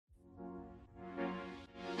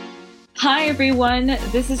Hi, everyone.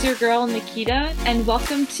 This is your girl, Nikita, and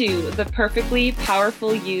welcome to the Perfectly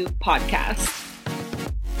Powerful You podcast.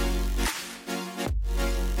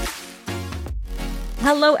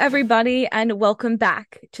 Hello, everybody, and welcome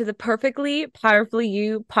back to the Perfectly Powerful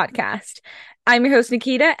You podcast. I'm your host,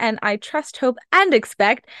 Nikita, and I trust, hope, and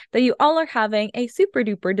expect that you all are having a super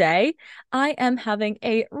duper day. I am having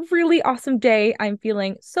a really awesome day. I'm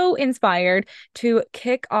feeling so inspired to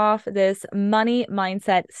kick off this money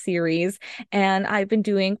mindset series. And I've been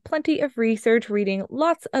doing plenty of research, reading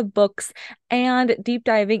lots of books, and deep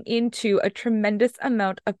diving into a tremendous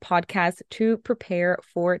amount of podcasts to prepare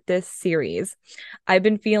for this series. I've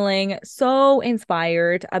been feeling so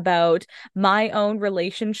inspired about my own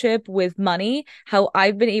relationship with money, how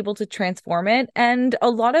I've been able to transform it, and a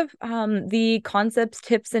lot of the concepts,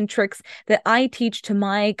 tips, and tricks that I teach to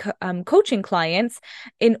my coaching clients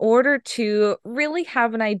in order to really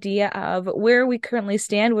have an idea of where we currently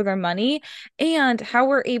stand with our money and how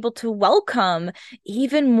we're able to welcome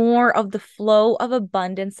even more of the flow of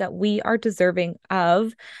abundance that we are deserving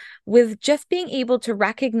of, with just being able to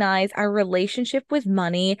recognize our relationship with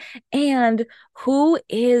money and who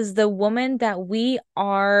is the woman that we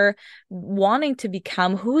are wanting to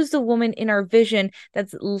become, who's the woman in our vision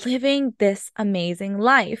that's living this amazing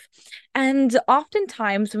life. And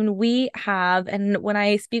oftentimes when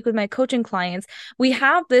I speak with my coaching clients, we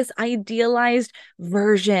have this idealized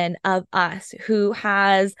version of us who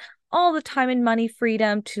has all the time and money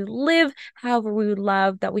freedom to live however we would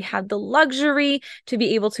love, that we have the luxury to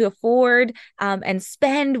be able to afford and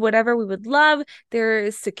spend whatever we would love. There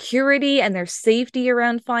is security and there's safety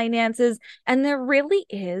around finances. And there really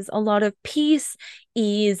is a lot of peace,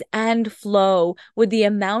 ease, and flow with the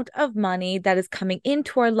amount of money that is coming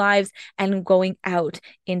into our lives and going out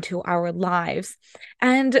into our lives.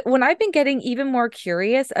 And when I've been getting even more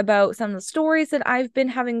curious about some of the stories that I've been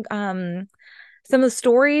having, some of the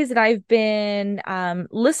stories that I've been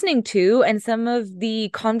listening to, and some of the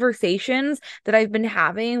conversations that I've been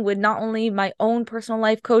having with not only my own personal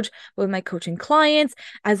life coach, but with my coaching clients,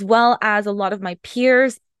 as well as a lot of my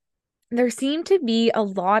peers, there seem to be a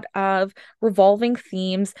lot of revolving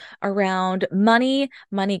themes around money,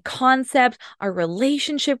 money concept, our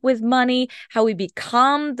relationship with money, how we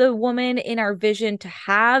become the woman in our vision to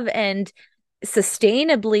have and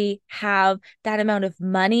sustainably have that amount of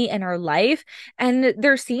money in our life. And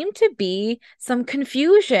there seemed to be some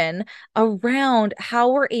confusion around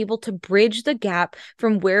how we're able to bridge the gap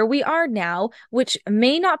from where we are now, which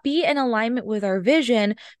may not be in alignment with our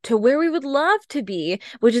vision, to where we would love to be,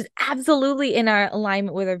 which is absolutely in our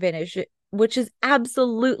alignment with our vision. Which is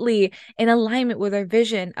absolutely in alignment with our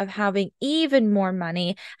vision of having even more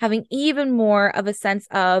money, having even more of a sense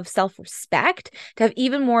of self-respect, to have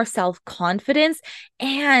even more self-confidence,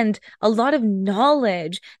 and a lot of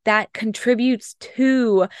knowledge that contributes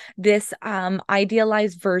to this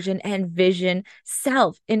idealized version and vision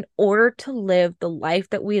self in order to live the life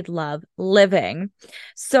that we'd love living.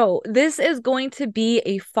 So this is going to be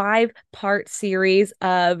a 5-part series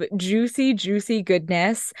of juicy, juicy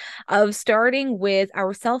goodness, of starting with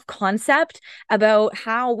our self-concept about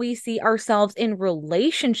how we see ourselves in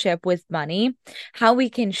relationship with money, how we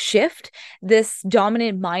can shift this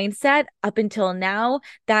dominant mindset up until now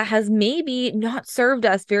that has maybe not served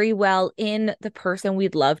us very well in the person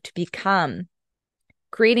we'd love to become,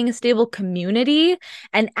 creating a stable community,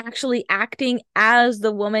 and actually acting as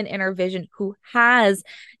the woman in our vision who has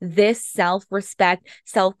this self-respect,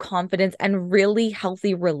 self-confidence, and really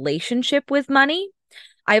healthy relationship with money.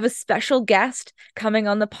 I have a special guest coming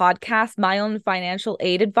on the podcast, my own financial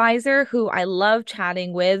aid advisor, who I love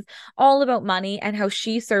chatting with all about money and how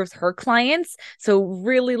she serves her clients. So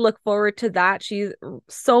really look forward to that. She's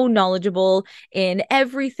so knowledgeable in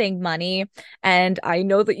everything money, and I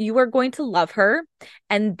know that you are going to love her.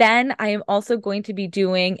 And then I am also going to be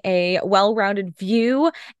doing a well-rounded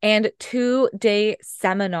view and 2-day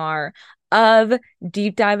seminar of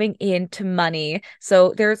deep diving into money.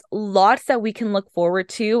 So there's lots that we can look forward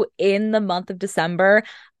to in the month of December.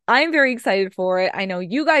 I'm very excited for it. I know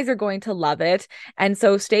you guys are going to love it. And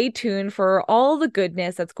so stay tuned for all the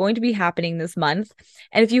goodness that's going to be happening this month.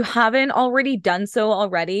 And if you haven't already done so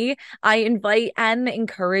already, I invite and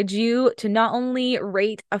encourage you to not only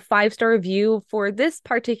rate a 5-star review for this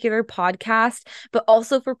particular podcast, but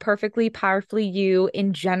also for Perfectly Powerfully You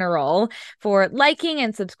in general, for liking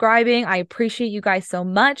and subscribing. I appreciate you guys so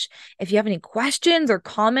much. If you have any questions or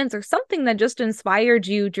comments or something that just inspired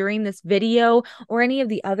you during this video or any of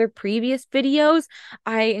the other previous videos,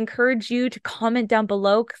 I encourage you to comment down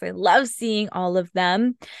below because I love seeing all of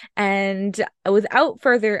them. And without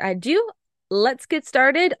further ado, let's get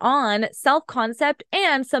started on self-concept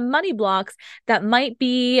and some money blocks that might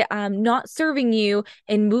be not serving you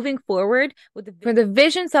in moving forward for the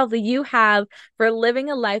vision self that you have for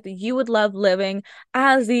living a life that you would love living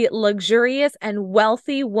as the luxurious and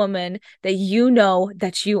wealthy woman that you know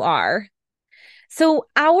that you are. So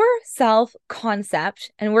our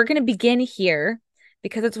self-concept, and we're going to begin here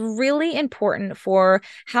because it's really important for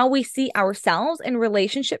how we see ourselves in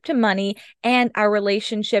relationship to money and our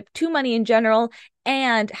relationship to money in general,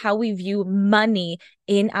 and how we view money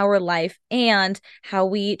in our life and how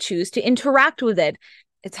we choose to interact with it.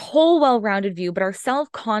 It's a whole well-rounded view, but our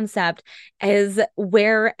self-concept is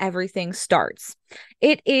where everything starts.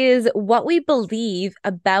 It is what we believe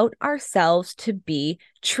about ourselves to be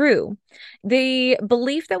true. The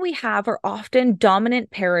belief that we have are often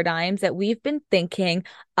dominant paradigms that we've been thinking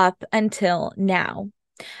up until now.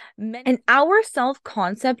 And our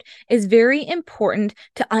self-concept is very important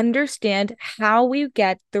to understand how we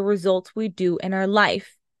get the results we do in our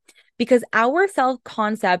life, because our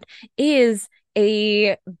self-concept is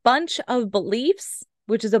a bunch of beliefs,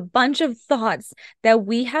 which is a bunch of thoughts that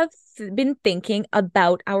we have been thinking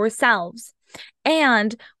about ourselves.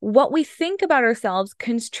 And what we think about ourselves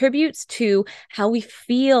contributes to how we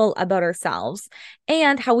feel about ourselves.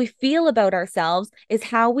 And how we feel about ourselves is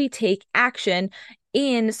how we take action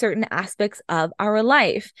in certain aspects of our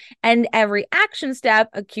life. And every action step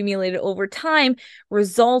accumulated over time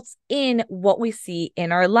results in what we see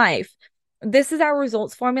in our life. This is our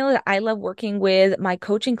results formula that I love working with my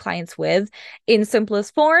coaching clients with. In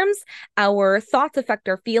simplest forms, our thoughts affect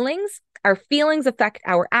our feelings affect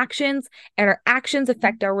our actions, and our actions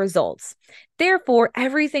affect our results. Therefore,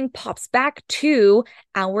 everything pops back to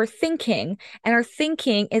our thinking, and our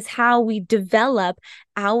thinking is how we develop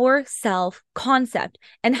our self-concept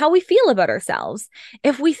and how we feel about ourselves.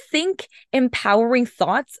 If we think empowering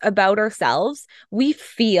thoughts about ourselves, we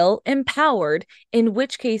feel empowered, in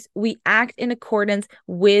which case we act in accordance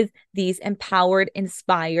with these empowered,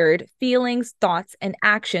 inspired feelings, thoughts, and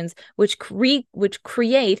actions, which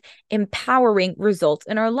create empowering results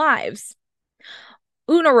in our lives.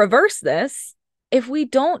 Uno reverse this. If we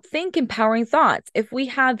don't think empowering thoughts, if we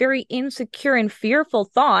have very insecure and fearful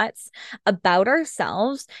thoughts about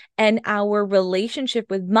ourselves and our relationship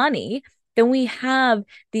with money, then we have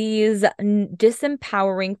these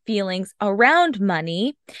disempowering feelings around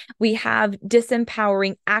money. We have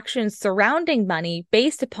disempowering actions surrounding money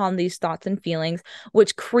based upon these thoughts and feelings,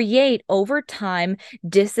 which create over time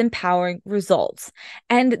disempowering results.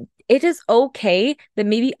 And it is okay that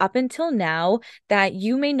maybe up until now that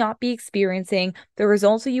you may not be experiencing the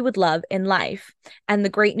results that you would love in life. And the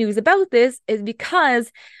great news about this is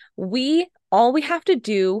because all we have to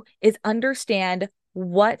do is understand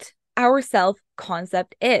what our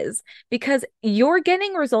self-concept is, because you're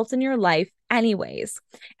getting results in your life anyways,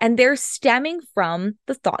 and they're stemming from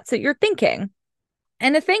the thoughts that you're thinking.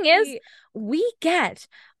 And the thing is, we get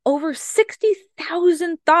over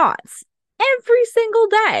 60,000 thoughts every single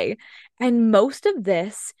day, and most of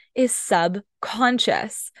this is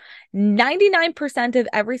subconscious. 99% of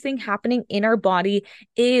everything happening in our body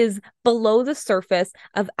is below the surface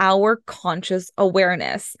of our conscious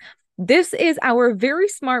awareness. This is our very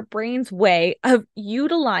smart brain's way of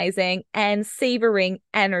utilizing and savoring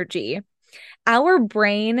energy. Our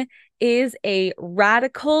brain is a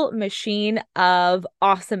radical machine of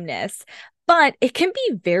awesomeness, but it can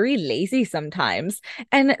be very lazy sometimes.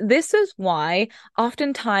 And this is why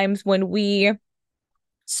oftentimes when we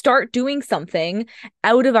start doing something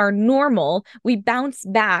out of our normal, we bounce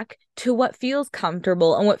back to what feels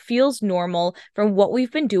comfortable and what feels normal from what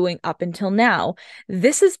we've been doing up until now.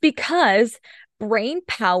 This is because brain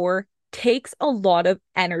power takes a lot of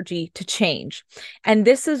energy to change. And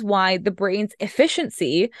this is why the brain's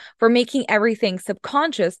efficiency for making everything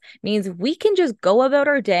subconscious means we can just go about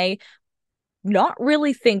our day not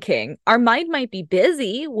really thinking. Our mind might be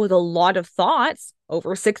busy with a lot of thoughts,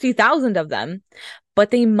 over 60,000 of them,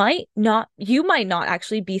 but you might not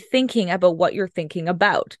actually be thinking about what you're thinking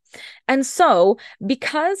about. And so,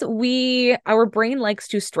 because our brain likes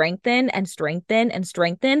to strengthen and strengthen and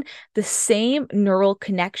strengthen the same neural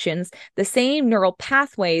connections, the same neural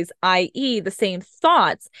pathways, i.e., the same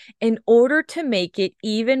thoughts, in order to make it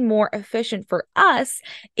even more efficient for us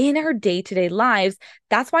in our day-to-day lives.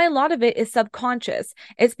 That's why a lot of it is subconscious.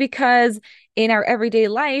 It's because in our everyday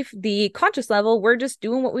life, the conscious level, we're just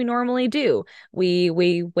doing what we normally do. We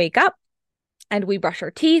wake up and we brush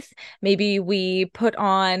our teeth. Maybe we take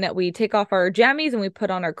off our jammies and we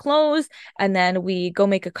put on our clothes, and then we go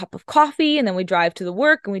make a cup of coffee, and then we drive to the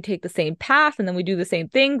work and we take the same path, and then we do the same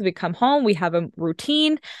things. We come home, we have a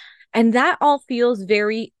routine. And that all feels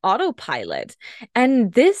very autopilot.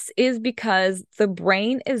 And this is because the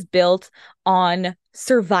brain is built on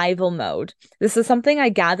survival mode. This is something I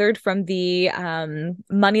gathered from the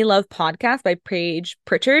Money Love podcast by Paige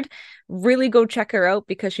Pritchard. Really go check her out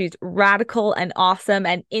because she's radical and awesome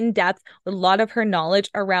and in depth with a lot of her knowledge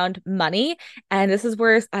around money. And this is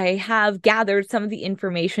where I have gathered some of the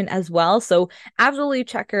information as well. So absolutely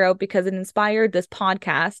check her out because it inspired this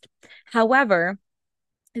podcast. However,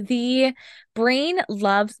 the brain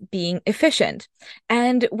loves being efficient.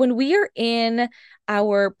 And when we are in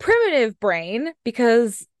our primitive brain,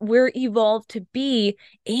 because we're evolved to be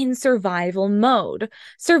in survival mode,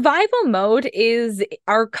 survival mode is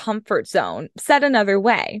our comfort zone. Said another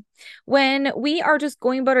way, when we are just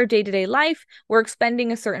going about our day-to-day life, we're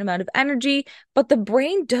expending a certain amount of energy, but the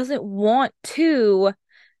brain doesn't want to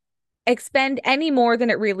expend any more than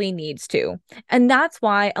it really needs to. And that's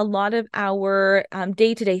why a lot of our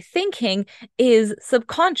day-to-day thinking is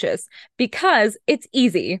subconscious because it's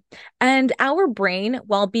easy. And our brain,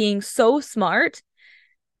 while being so smart,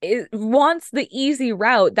 it wants the easy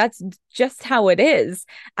route. That's just how it is.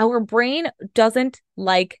 Our brain doesn't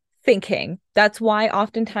like thinking. That's why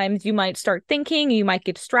oftentimes you might start thinking, you might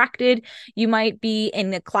get distracted, you might be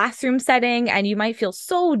in a classroom setting, and you might feel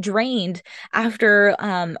so drained after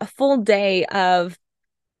a full day of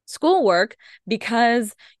schoolwork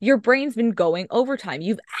because your brain's been going overtime.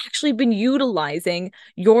 You've actually been utilizing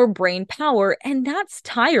your brain power, and that's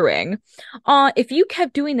tiring. If you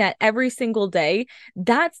kept doing that every single day,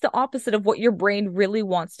 that's the opposite of what your brain really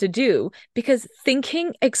wants to do because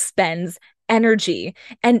thinking expends energy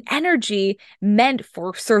and energy meant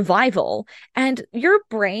for survival. And your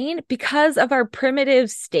brain, because of our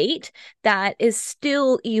primitive state that is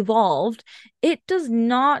still evolved, it does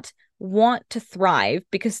not want to thrive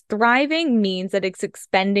because thriving means that it's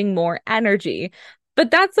expending more energy.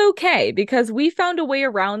 But that's okay because we found a way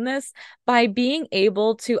around this by being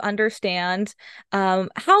able to understand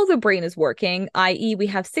how the brain is working, i.e., we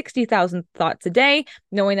have 60,000 thoughts a day,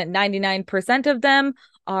 knowing that 99% of them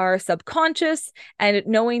are subconscious, and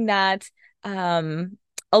knowing that a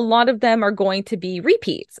lot of them are going to be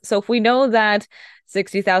repeats. So if we know that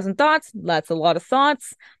 60,000 thoughts, that's a lot of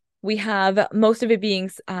thoughts. We have most of it being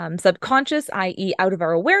subconscious, i.e., out of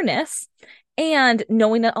our awareness, and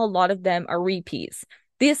knowing that a lot of them are repeats.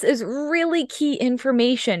 This is really key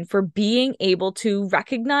information for being able to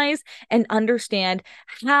recognize and understand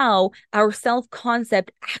how our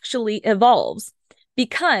self-concept actually evolves.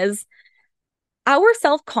 Because our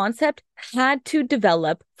self-concept had to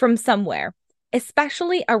develop from somewhere,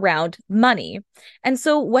 especially around money. And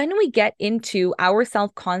so when we get into our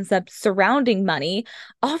self-concept surrounding money,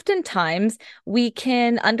 oftentimes we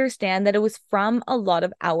can understand that it was from a lot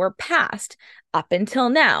of our past up until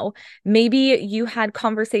now. Maybe you had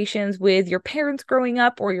conversations with your parents growing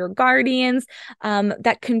up or your guardians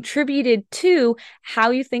that contributed to how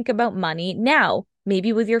you think about money now,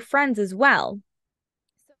 maybe with your friends as well.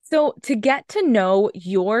 So, to get to know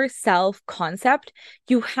your self concept,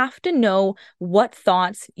 you have to know what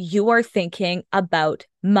thoughts you are thinking about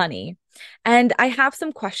money. And I have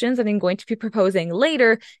some questions that I'm going to be proposing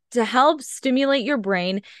later to help stimulate your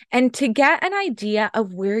brain and to get an idea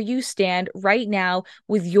of where you stand right now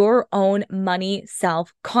with your own money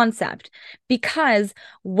self concept. Because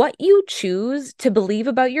what you choose to believe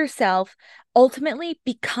about yourself ultimately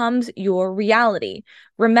becomes your reality.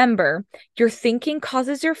 Remember, your thinking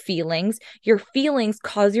causes your feelings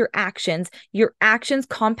cause your actions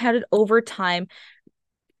compounded over time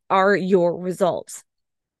are your results.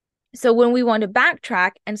 So when we want to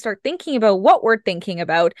backtrack and start thinking about what we're thinking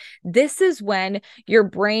about, this is when your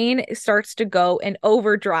brain starts to go in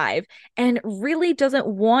overdrive and really doesn't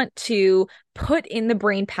want to put in the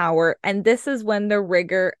brain power. And this is when the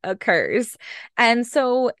rigor occurs. And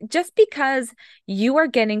so just because you are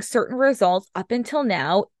getting certain results up until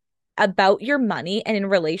now about your money and in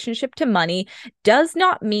relationship to money does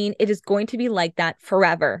not mean it is going to be like that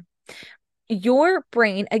forever. Your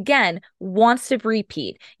brain, again, wants to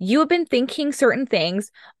repeat. You have been thinking certain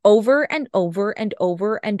things over and over and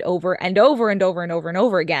over and over and over and over and over and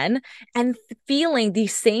over again, and feeling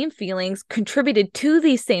these same feelings contributed to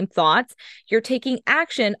these same thoughts. You're taking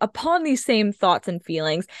action upon these same thoughts and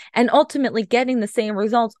feelings, and ultimately getting the same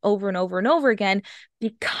results over and over and over again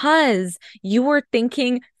because you were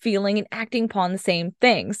thinking, feeling, and acting upon the same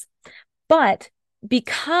things. But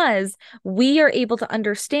because we are able to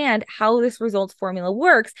understand how this results formula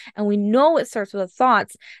works and we know it starts with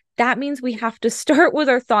thoughts, that means we have to start with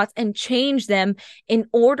our thoughts and change them in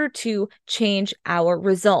order to change our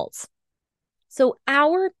results. So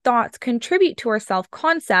our thoughts contribute to our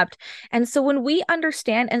self-concept. And so when we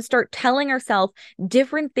understand and start telling ourselves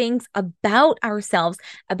different things about ourselves,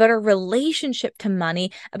 about our relationship to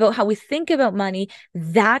money, about how we think about money,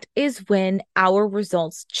 that is when our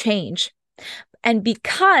results change. And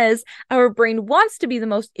because our brain wants to be the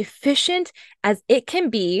most efficient as it can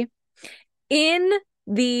be in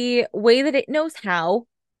the way that it knows how,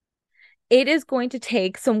 it is going to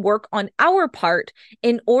take some work on our part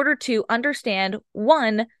in order to understand,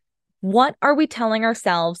 one, what are we telling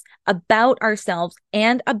ourselves about ourselves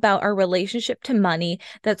and about our relationship to money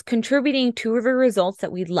that's contributing to the results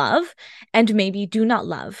that we love and maybe do not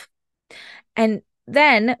love? And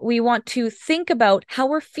then we want to think about how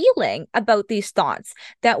we're feeling about these thoughts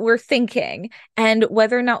that we're thinking and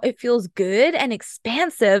whether or not it feels good and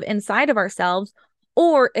expansive inside of ourselves,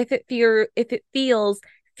 or if it feels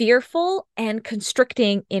fearful and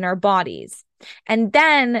constricting in our bodies. And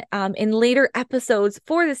then in later episodes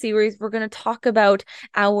for the series, we're going to talk about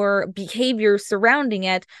our behaviors surrounding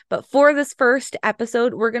it. But for this first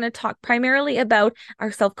episode, we're going to talk primarily about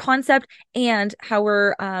our self-concept and how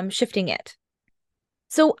we're shifting it.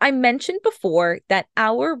 So I mentioned before that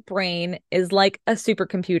our brain is like a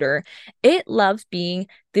supercomputer. It loves being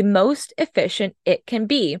the most efficient it can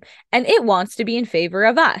be, and it wants to be in favor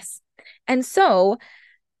of us. And so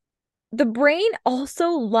the brain also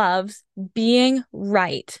loves being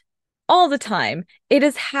right all the time. It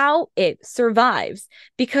is how it survives,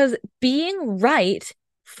 because being right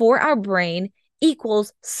for our brain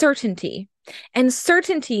equals certainty, and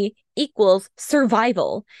certainty equals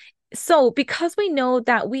survival. So, because we know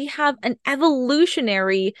that we have an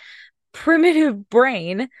evolutionary primitive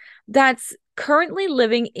brain that's currently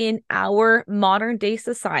living in our modern day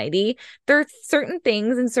society, there are certain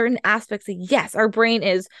things and certain aspects that, yes, our brain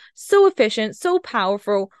is so efficient, so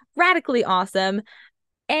powerful, radically awesome.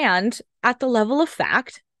 And at the level of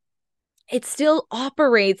fact, it still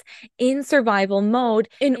operates in survival mode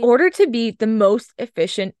in order to be the most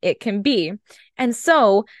efficient it can be. And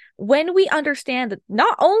so when we understand that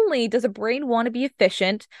not only does a brain want to be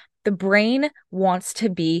efficient, the brain wants to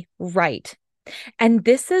be right. And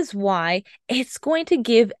this is why it's going to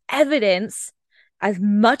give evidence as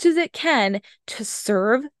much as it can to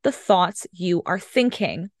serve the thoughts you are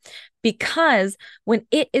thinking. Because when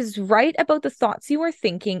it is right about the thoughts you are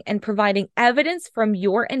thinking and providing evidence from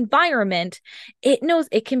your environment, it knows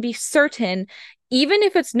it can be certain, even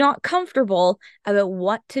if it's not comfortable, about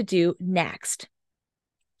what to do next.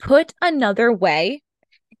 Put another way,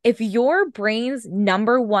 if your brain's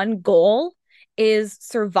number one goal is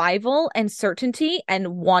survival and certainty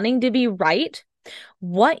and wanting to be right,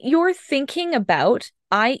 what you're thinking about,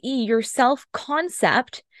 i.e., your self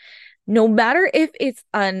concept, no matter if it's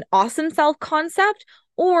an awesome self concept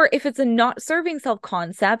or if it's a not serving self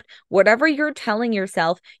concept, whatever you're telling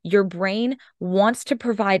yourself, your brain wants to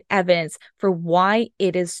provide evidence for why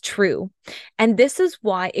it is true. And this is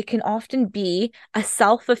why it can often be a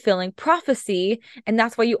self-fulfilling prophecy. And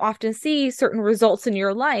that's why you often see certain results in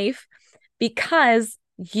your life, because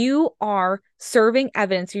you are serving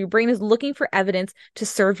evidence. Your brain is looking for evidence to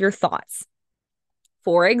serve your thoughts.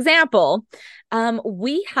 For example,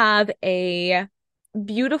 we have a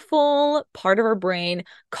beautiful part of our brain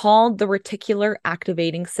called the reticular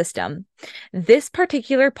activating system. This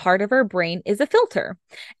particular part of our brain is a filter.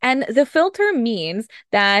 And the filter means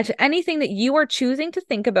that anything that you are choosing to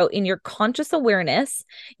think about in your conscious awareness,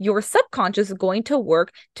 your subconscious is going to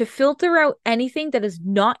work to filter out anything that is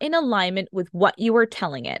not in alignment with what you are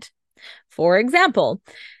telling it. For example,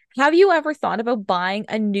 have you ever thought about buying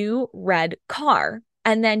a new red car?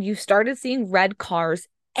 And then you started seeing red cars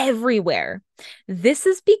everywhere. This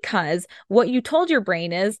is because what you told your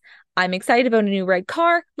brain is, I'm excited about a new red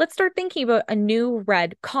car. Let's start thinking about a new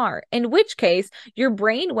red car. In which case, your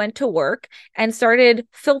brain went to work and started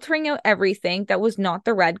filtering out everything that was not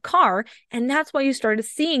the red car. And that's why you started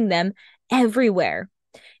seeing them everywhere.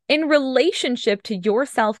 In relationship to your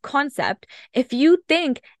self-concept, if you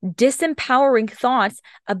think disempowering thoughts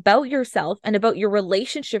about yourself and about your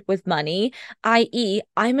relationship with money, i.e.,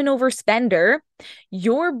 I'm an overspender,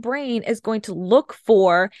 your brain is going to look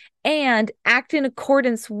for and act in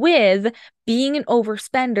accordance with being an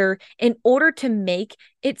overspender in order to make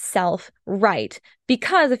itself right.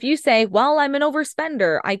 Because if you say, well, I'm an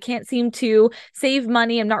overspender, I can't seem to save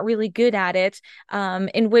money, I'm not really good at it,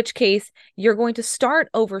 in which case you're going to start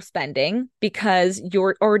overspending because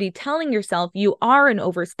you're already telling yourself you are an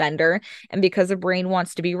overspender. And because the brain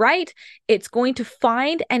wants to be right, it's going to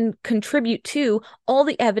find and contribute to all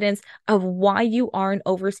the evidence of why you are an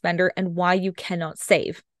overspender and why you cannot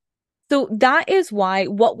save. So that is why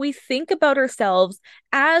what we think about ourselves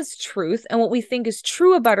as truth and what we think is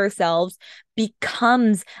true about ourselves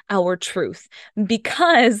becomes our truth,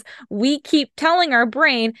 because we keep telling our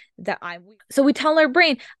brain that so we tell our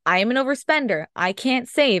brain, I am an overspender, I can't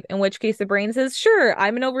save, in which case the brain says, sure,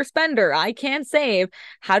 I'm an overspender, I can't save.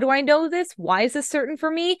 How do I know this? Why is this certain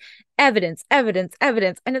for me? Evidence, evidence,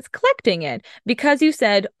 evidence. And it's collecting it because you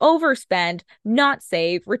said overspend, not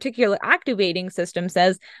save. Reticular activating system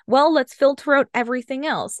says, well, let's filter out everything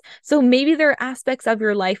else. So maybe there are aspects of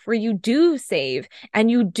your life where you do save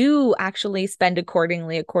and you do actually spend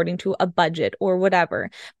accordingly, according to a budget or whatever,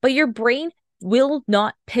 but your brain will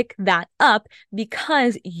not pick that up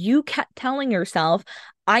because you kept telling yourself,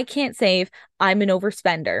 I can't save, I'm an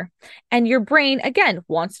overspender. And your brain, again,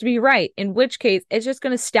 wants to be right, in which case it's just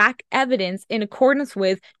going to stack evidence in accordance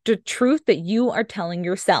with the truth that you are telling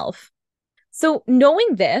yourself. So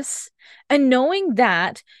knowing this and knowing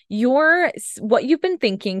that what you've been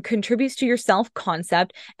thinking contributes to your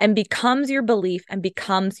self-concept and becomes your belief and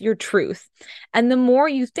becomes your truth. And the more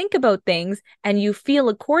you think about things and you feel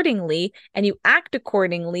accordingly and you act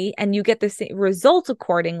accordingly and you get the same results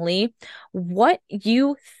accordingly, what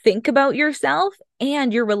you think about yourself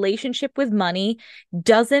and your relationship with money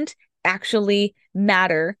doesn't actually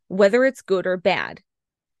matter whether it's good or bad.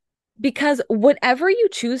 Because whatever you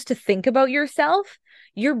choose to think about yourself,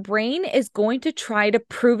 your brain is going to try to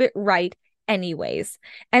prove it right anyways.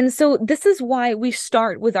 And so this is why we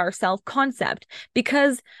start with our self-concept,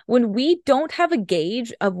 because when we don't have a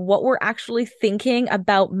gauge of what we're actually thinking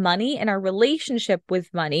about money and our relationship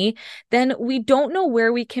with money, then we don't know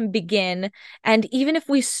where we can begin. And even if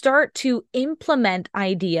we start to implement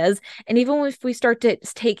ideas, and even if we start to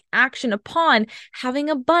take action upon having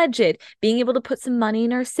a budget, being able to put some money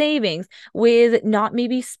in our savings with not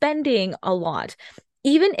maybe spending a lot,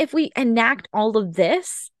 even if we enact all of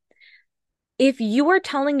this, if you are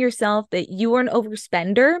telling yourself that you are an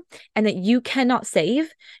overspender and that you cannot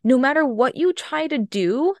save, no matter what you try to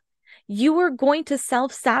do, you are going to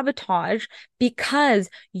self-sabotage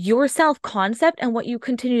because your self-concept and what you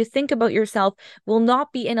continue to think about yourself will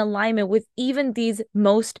not be in alignment with even these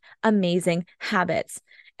most amazing habits.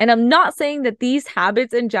 And I'm not saying that these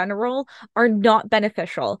habits in general are not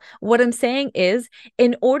beneficial. What I'm saying is,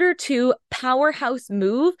 in order to powerhouse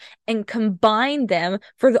move and combine them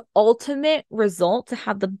for the ultimate result, to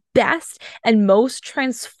have the best and most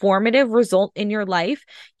transformative result in your life,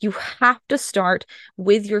 you have to start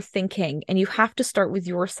with your thinking and you have to start with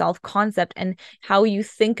your self-concept and how you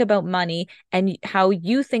think about money and how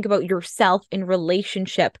you think about yourself in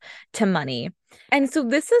relationship to money. And so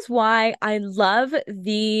this is why I love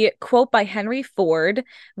the quote by Henry Ford,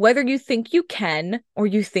 whether you think you can or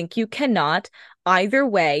you think you cannot, either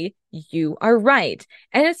way, you are right.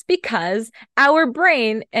 And it's because our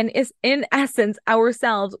brain and is in essence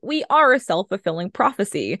ourselves, we are a self-fulfilling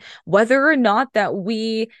prophecy. Whether or not that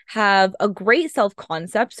we have a great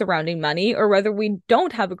self-concept surrounding money or whether we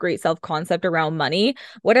don't have a great self-concept around money,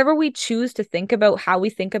 whatever we choose to think about, how we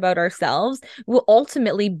think about ourselves will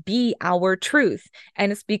ultimately be our truth.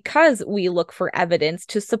 And it's because we look for evidence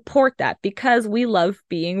to support that, because we love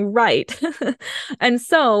being right. And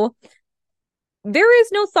so there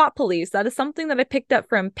is no thought police. That is something that I picked up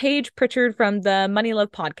from Paige Pritchard from the Money Love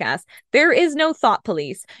podcast. There is no thought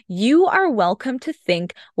police. You are welcome to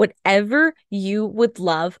think whatever you would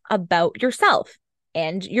love about yourself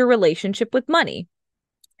and your relationship with money,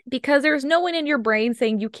 because there's no one in your brain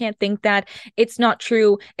saying you can't think that, it's not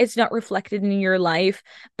true, it's not reflected in your life.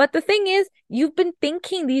 But the thing is, you've been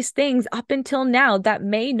thinking these things up until now that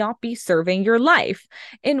may not be serving your life,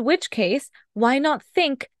 in which case, why not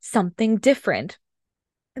think something different?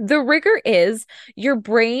 The rigor is your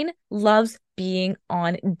brain loves being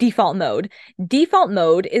on default mode. Default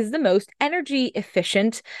mode is the most energy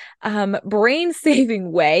efficient, brain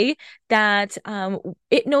saving way that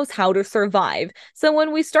it knows how to survive. So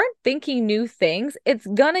when we start thinking new things, it's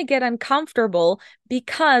gonna get uncomfortable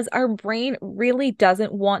because our brain really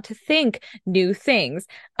doesn't want to think new things.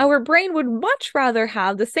 Our brain would much rather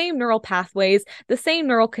have the same neural pathways, the same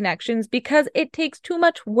neural connections, because it takes too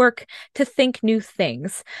much work to think new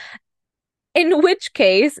things. In which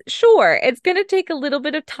case, sure, it's going to take a little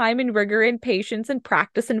bit of time and rigor and patience and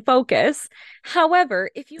practice and focus.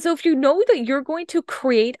 However, if you know that you're going to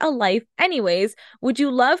create a life anyways, would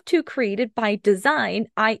you love to create it by design,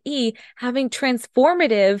 i.e., having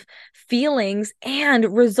transformative feelings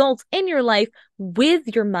and results in your life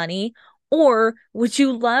with your money? Or would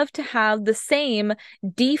you love to have the same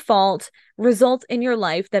default results in your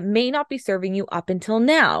life that may not be serving you up until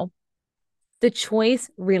now? The choice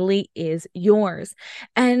really is yours.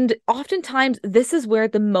 And oftentimes, this is where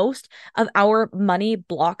the most of our money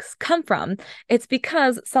blocks come from. It's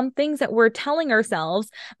because some things that we're telling ourselves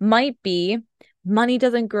might be money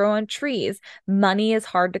doesn't grow on trees. Money is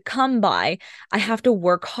hard to come by. I have to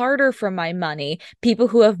work harder for my money. People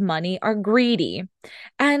who have money are greedy.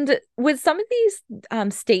 And with some of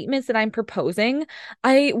these statements that I'm proposing,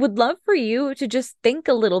 I would love for you to just think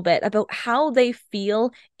a little bit about how they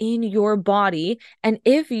feel in your body and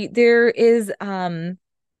if there is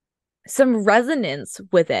some resonance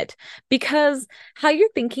with it, because how you're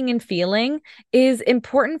thinking and feeling is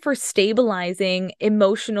important for stabilizing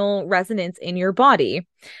emotional resonance in your body.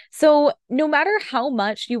 So, no matter how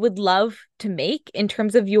much you would love to make in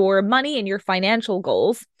terms of your money and your financial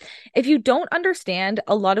goals, if you don't understand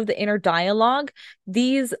a lot of the inner dialogue,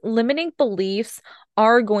 these limiting beliefs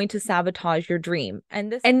are going to sabotage your dream.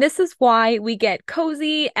 And this is why we get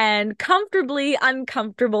cozy and comfortably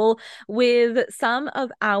uncomfortable with some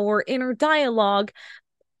of our inner dialogue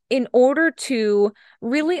in order to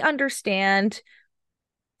really understand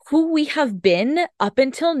who we have been up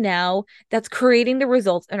until now that's creating the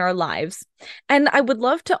results in our lives. And I would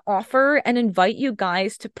love to offer and invite you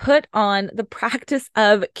guys to put on the practice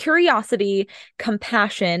of curiosity,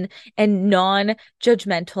 compassion, and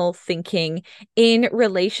non-judgmental thinking in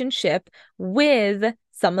relationship with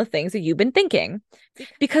some of the things that you've been thinking.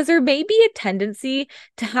 Because there may be a tendency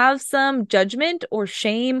to have some judgment or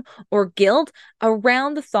shame or guilt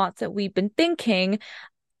around the thoughts that we've been thinking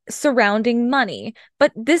surrounding money.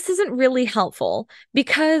 But this isn't really helpful,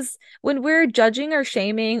 because when we're judging or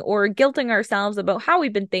shaming or guilting ourselves about how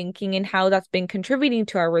we've been thinking and how that's been contributing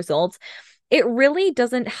to our results, it really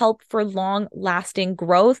doesn't help for long lasting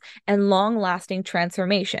growth and long lasting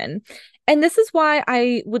transformation. And this is why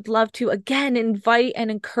I would love to again invite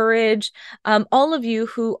and encourage all of you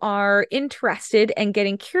who are interested in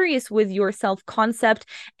getting curious with your self concept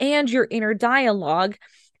and your inner dialogue,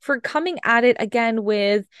 for coming at it again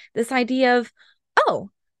with this idea of, oh,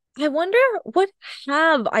 I wonder what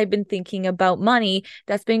have I been thinking about money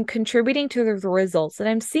that's been contributing to the results that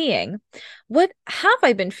I'm seeing? What have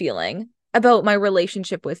I been feeling about my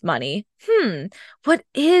relationship with money? What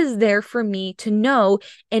is there for me to know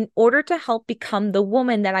in order to help become the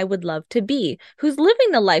woman that I would love to be, who's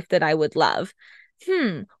living the life that I would love?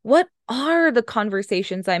 What are the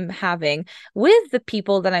conversations I'm having with the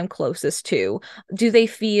people that I'm closest to? Do they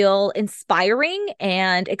feel inspiring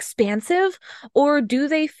and expansive, or do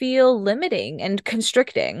they feel limiting and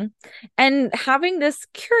constricting? And having this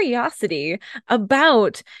curiosity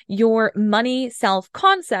about your money self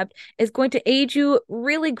concept is going to aid you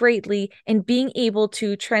really greatly in being able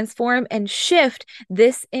to transform and shift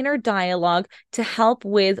this inner dialogue to help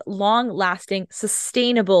with long lasting,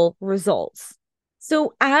 sustainable results.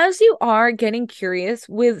 So, as you are getting curious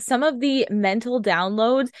with some of the mental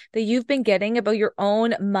downloads that you've been getting about your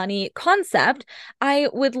own money concept, I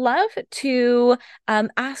would love to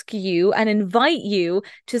ask you and invite you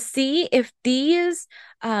to see if these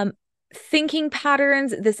thinking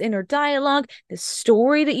patterns, this inner dialogue, this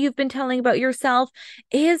story that you've been telling about yourself,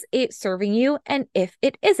 is it serving you? And if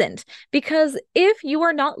it isn't, because if you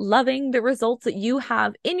are not loving the results that you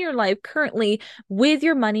have in your life currently with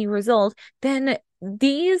your money results, then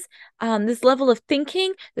this level of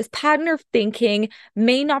thinking, this pattern of thinking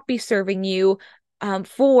may not be serving you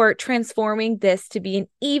for transforming this to be an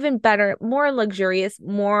even better, more luxurious,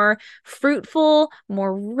 more fruitful,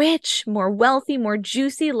 more rich, more wealthy, more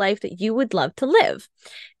juicy life that you would love to live.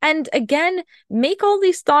 And again, make all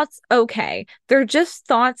these thoughts okay. They're just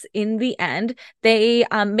thoughts in the end. They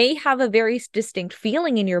may have a very distinct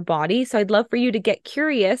feeling in your body. So I'd love for you to get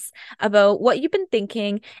curious about what you've been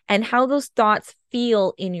thinking and how those thoughts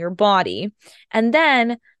feel in your body. And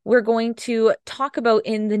then we're going to talk about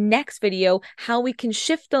in the next video how we can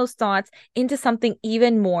shift those thoughts into something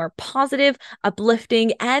even more positive,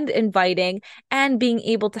 uplifting, and inviting, and being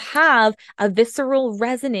able to have a visceral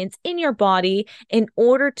resonance in your body in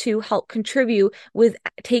order to help contribute with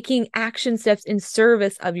taking action steps in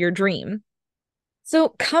service of your dream. So,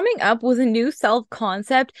 coming up with a new self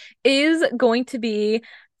concept is going to be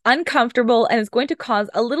uncomfortable and it's going to cause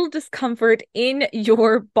a little discomfort in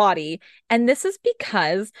your body. And this is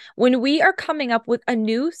because when we are coming up with a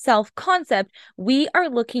new self concept, we are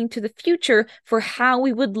looking to the future for how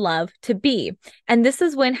we would love to be. And this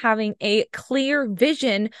is when having a clear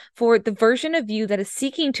vision for the version of you that is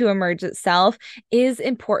seeking to emerge itself is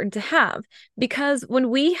important to have. Because when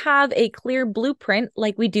we have a clear blueprint,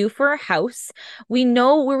 like we do for a house, we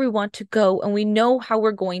know where we want to go and we know how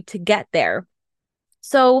we're going to get there.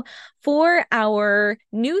 So, for our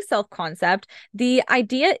new self concept, the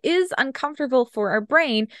idea is uncomfortable for our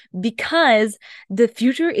brain because the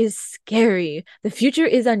future is scary. The future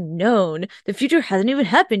is unknown. The future hasn't even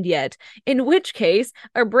happened yet. In which case,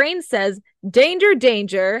 our brain says, danger,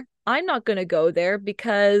 danger. I'm not going to go there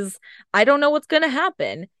because I don't know what's going to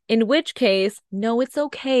happen. In which case, no, it's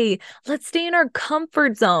okay. Let's stay in our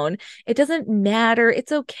comfort zone. It doesn't matter.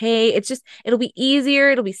 It's okay. It'll be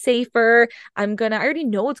easier. It'll be safer. I already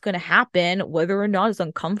know what's going to happen, whether or not it's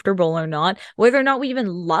uncomfortable or not, whether or not we even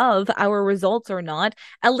love our results or not.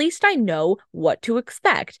 At least I know what to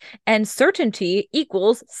expect. And certainty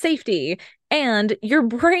equals safety. And your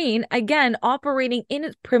brain, again, operating in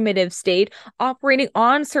its primitive state, operating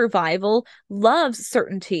on survival, loves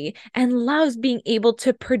certainty and loves being able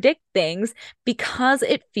to predict things because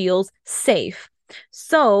it feels safe.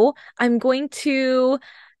 So I'm going to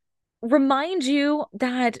remind you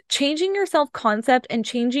that changing your self concept and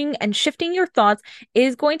changing and shifting your thoughts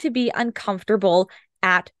is going to be uncomfortable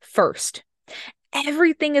at first.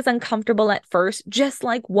 Everything is uncomfortable at first, just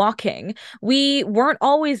like walking. We weren't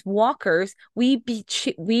always walkers.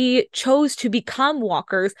 We chose to become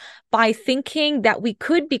walkers by thinking that we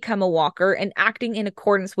could become a walker and acting in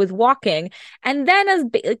accordance with walking. And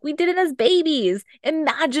then like we did it as babies.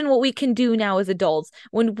 Imagine what we can do now as adults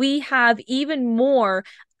when we have even more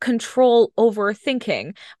control over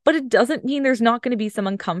thinking, but it doesn't mean there's not going to be some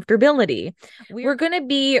uncomfortability. We're going to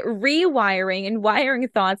be rewiring and wiring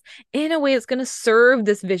thoughts in a way that's going to serve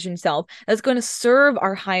this vision self, that's going to serve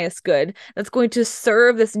our highest good, that's going to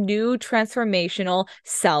serve this new transformational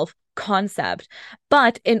self concept.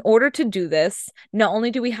 But in order to do this, not only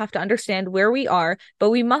do we have to understand where we are, but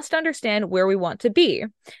we must understand where we want to be.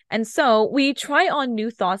 And so we try on new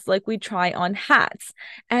thoughts like we try on hats.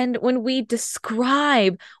 And when we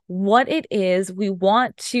describe what it is we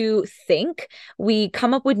want to think, we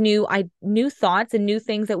come up with new thoughts and new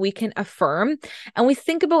things that we can affirm, and we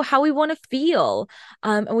think about how we want to feel,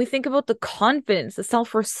 and we think about the confidence, the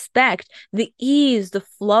self-respect, the ease, the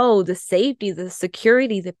flow, the safety, the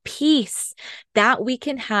security, the peace that we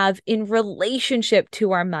can have in relationship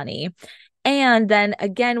to our money. And then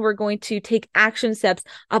again, we're going to take action steps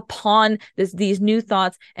upon these new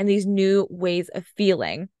thoughts and these new ways of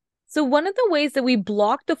feeling. So one of the ways that we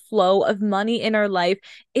block the flow of money in our life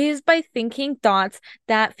is by thinking thoughts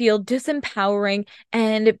that feel disempowering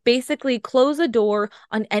and basically close the door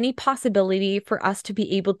on any possibility for us to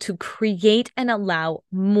be able to create and allow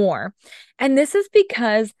more. And this is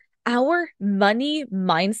because our money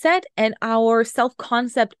mindset and our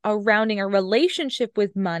self-concept surrounding our relationship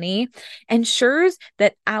with money ensures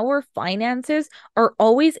that our finances are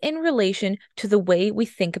always in relation to the way we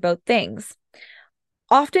think about things.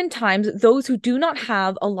 Oftentimes, those who do not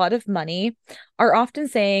have a lot of money are often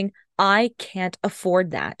saying, I can't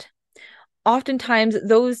afford that. Oftentimes,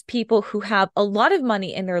 those people who have a lot of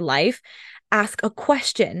money in their life ask a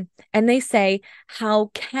question and they say,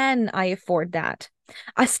 how can I afford that?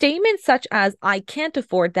 A statement such as, I can't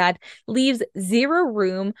afford that, leaves zero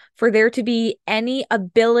room for there to be any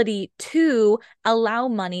ability to allow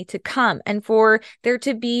money to come and for there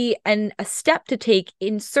to be a step to take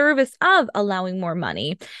in service of allowing more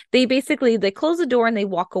money. They close the door and they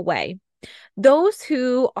walk away. Those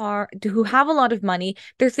who have a lot of money,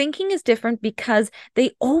 their thinking is different because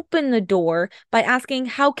they open the door by asking,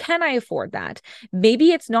 how can I afford that?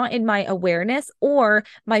 Maybe it's not in my awareness or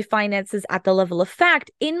my finances at the level of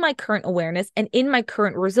fact in my current awareness and in my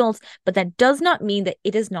current results, but that does not mean that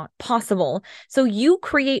it is not possible. So you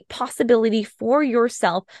create possibility for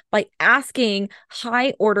yourself by asking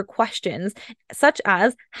high order questions such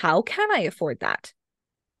as, how can I afford that?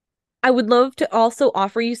 I would love to also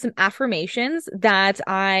offer you some affirmations that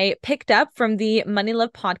I picked up from the Money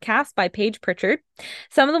Love podcast by Paige Pritchard.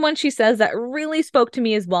 Some of the ones she says that really spoke to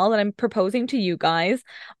me as well that I'm proposing to you guys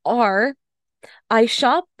are, I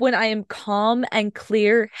shop when I am calm and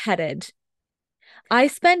clear-headed. I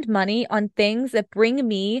spend money on things that bring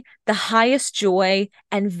me the highest joy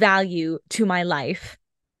and value to my life.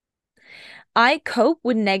 I cope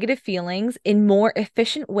with negative feelings in more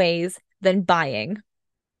efficient ways than buying.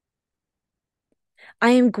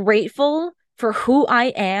 I am grateful for who I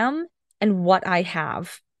am and what I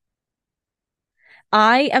have.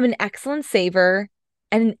 I am an excellent saver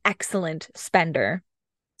and an excellent spender.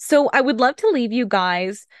 So I would love to leave you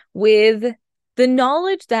guys with the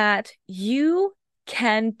knowledge that you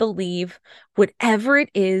can believe whatever it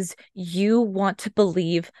is you want to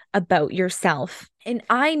believe about yourself. And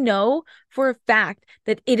I know for a fact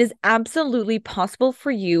that it is absolutely possible for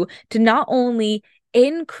you to not only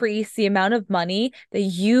increase the amount of money that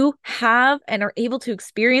you have and are able to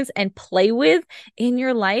experience and play with in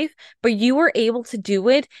your life, but you are able to do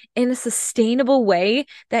it in a sustainable way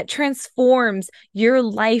that transforms your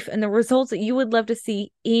life and the results that you would love to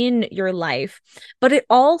see in your life. But it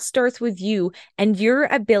all starts with you and your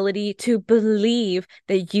ability to believe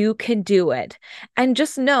that you can do it. And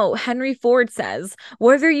just know, Henry Ford says,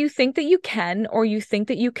 whether you think that you can or you think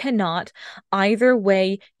that you cannot, either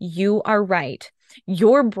way, you are right.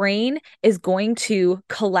 Your brain is going to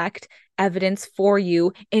collect evidence for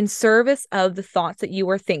you in service of the thoughts that you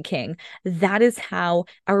are thinking. That is how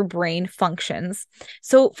our brain functions.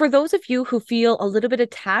 So, for those of you who feel a little bit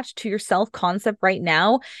attached to your self concept right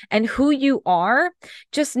now and who you are,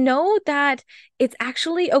 just know that it's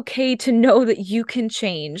actually okay to know that you can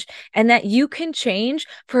change and that you can change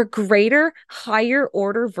for a greater, higher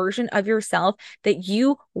order version of yourself that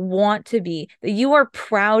you want to be, that you are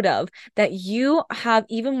proud of, that you have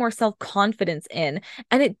even more self confidence in.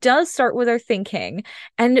 And it does start with our thinking.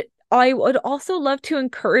 And I would also love to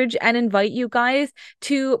encourage and invite you guys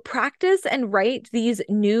to practice and write these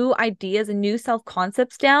new ideas and new self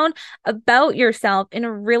concepts down about yourself in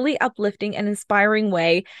a really uplifting and inspiring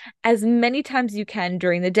way as many times you can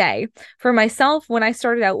during the day. For myself, when I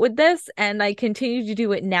started out with this, and I continue to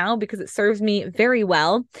do it now because it serves me very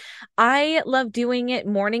well, I love doing it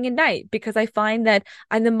morning and night because I find that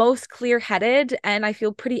I'm the most clear headed and I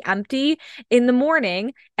feel pretty empty in the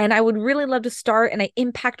morning. And I would really love to start and I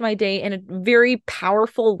impact my day in a very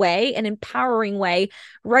powerful way, an empowering way,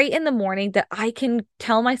 right in the morning that I can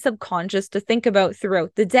tell my subconscious to think about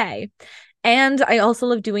throughout the day. And I also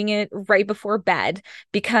love doing it right before bed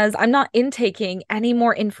because I'm not intaking any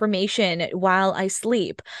more information while I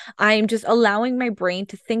sleep. I'm just allowing my brain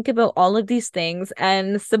to think about all of these things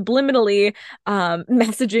and subliminally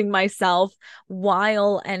messaging myself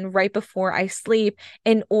while and right before I sleep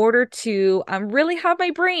in order to really have my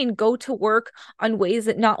brain go to work on ways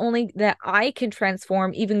that not only that I can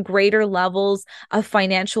transform even greater levels of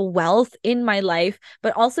financial wealth in my life,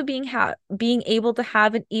 but also being able to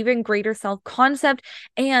have an even greater self-concept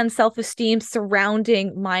and self-esteem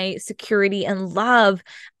surrounding my security and love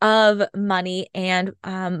of money and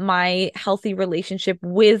my healthy relationship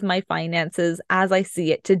with my finances as I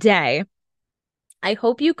see it today. I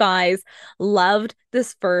hope you guys loved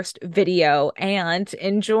this first video and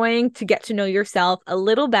enjoying to get to know yourself a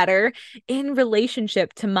little better in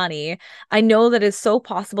relationship to money. I know that it's so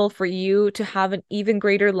possible for you to have an even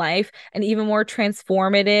greater life, an even more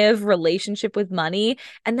transformative relationship with money,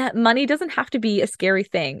 and that money doesn't have to be a scary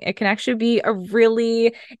thing. It can actually be a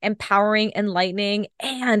really empowering, enlightening,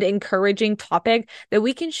 and encouraging topic that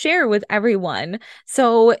we can share with everyone.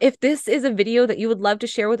 So if this is a video that you would love to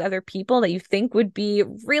share with other people that you think would be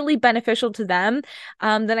really beneficial to them,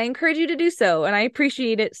 then I encourage you to do so. And I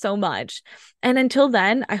appreciate it so much. And until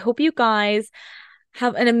then, I hope you guys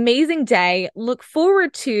have an amazing day. Look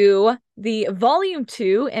forward to the volume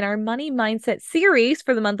 2 in our money mindset series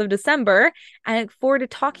for the month of December. And I look forward to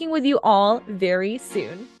talking with you all very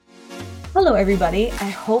soon. Hello, everybody. I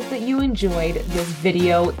hope that you enjoyed this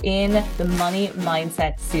video in the money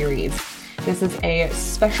mindset series. This is a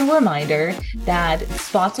special reminder that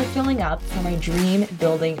spots are filling up for my dream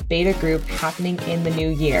building beta group happening in the new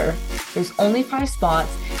year. There's only 5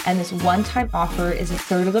 spots, and this one-time offer is a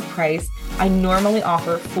third of the price I normally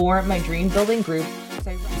offer for my dream building group.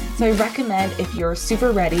 So I recommend, if you're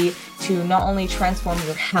super ready to not only transform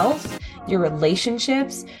your health, your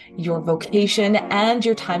relationships, your vocation, and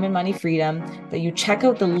your time and money freedom, that you check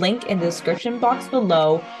out the link in the description box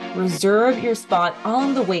below, reserve your spot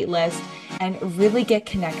on the wait list, and really get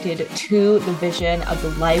connected to the vision of the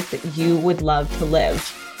life that you would love to live.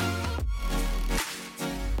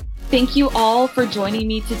 Thank you all for joining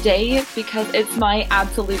me today because it's my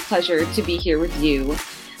absolute pleasure to be here with you.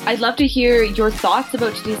 I'd love to hear your thoughts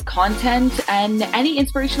about today's content and any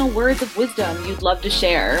inspirational words of wisdom you'd love to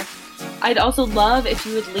share. I'd also love if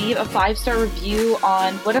you would leave a 5-star review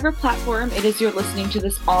on whatever platform it is you're listening to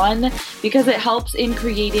this on, because it helps in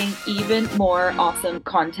creating even more awesome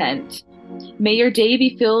content. May your day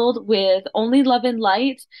be filled with only love and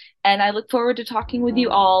light, and I look forward to talking with you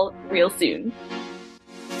all real soon.